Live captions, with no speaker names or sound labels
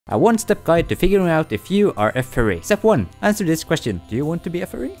A one-step guide to figuring out if you are a furry. Step 1. Answer this question. Do you want to be a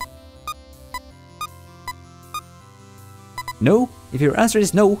furry? No? If your answer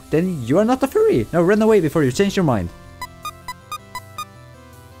is no, then you are not a furry. Now run away before you change your mind.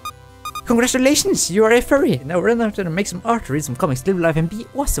 Congratulations, you are a furry! Now run out and make some art, read some comics, live life and be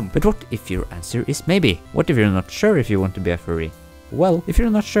awesome! But what if your answer is maybe? What if you're not sure if you want to be a furry? Well, if you're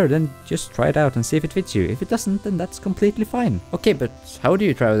not sure, then just try it out and see if it fits you. If it doesn't, then that's completely fine. Okay, but how do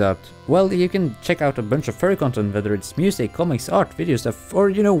you try it out? Well, you can check out a bunch of furry content, whether it's music, comics, art, video stuff, or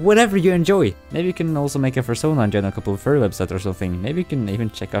you know, whatever you enjoy. Maybe you can also make a persona and join a couple of furry websites or something. Maybe you can even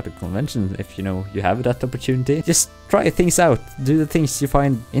check out a convention if you know you have that opportunity. Just try things out, do the things you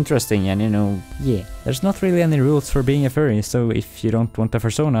find interesting, and you know, yeah. There's not really any rules for being a furry, so if you don't want a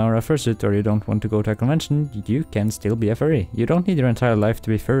persona or a fursuit or you don't want to go to a convention, you can still be a furry. You don't need your entire life to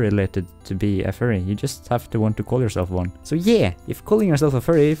be furry related to be a furry, you just have to want to call yourself one. So yeah, if calling yourself a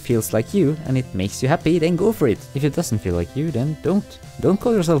furry feels like you and it makes you happy, then go for it. If it doesn't feel like you, then don't. Don't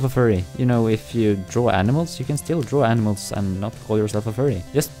call yourself a furry. You know, if you draw animals, you can still draw animals and not call yourself a furry.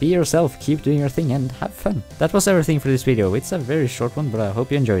 Just be yourself, keep doing your thing and have fun. That was everything for this video. It's a very short one, but I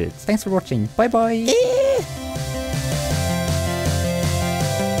hope you enjoyed it. Thanks for watching. Bye bye!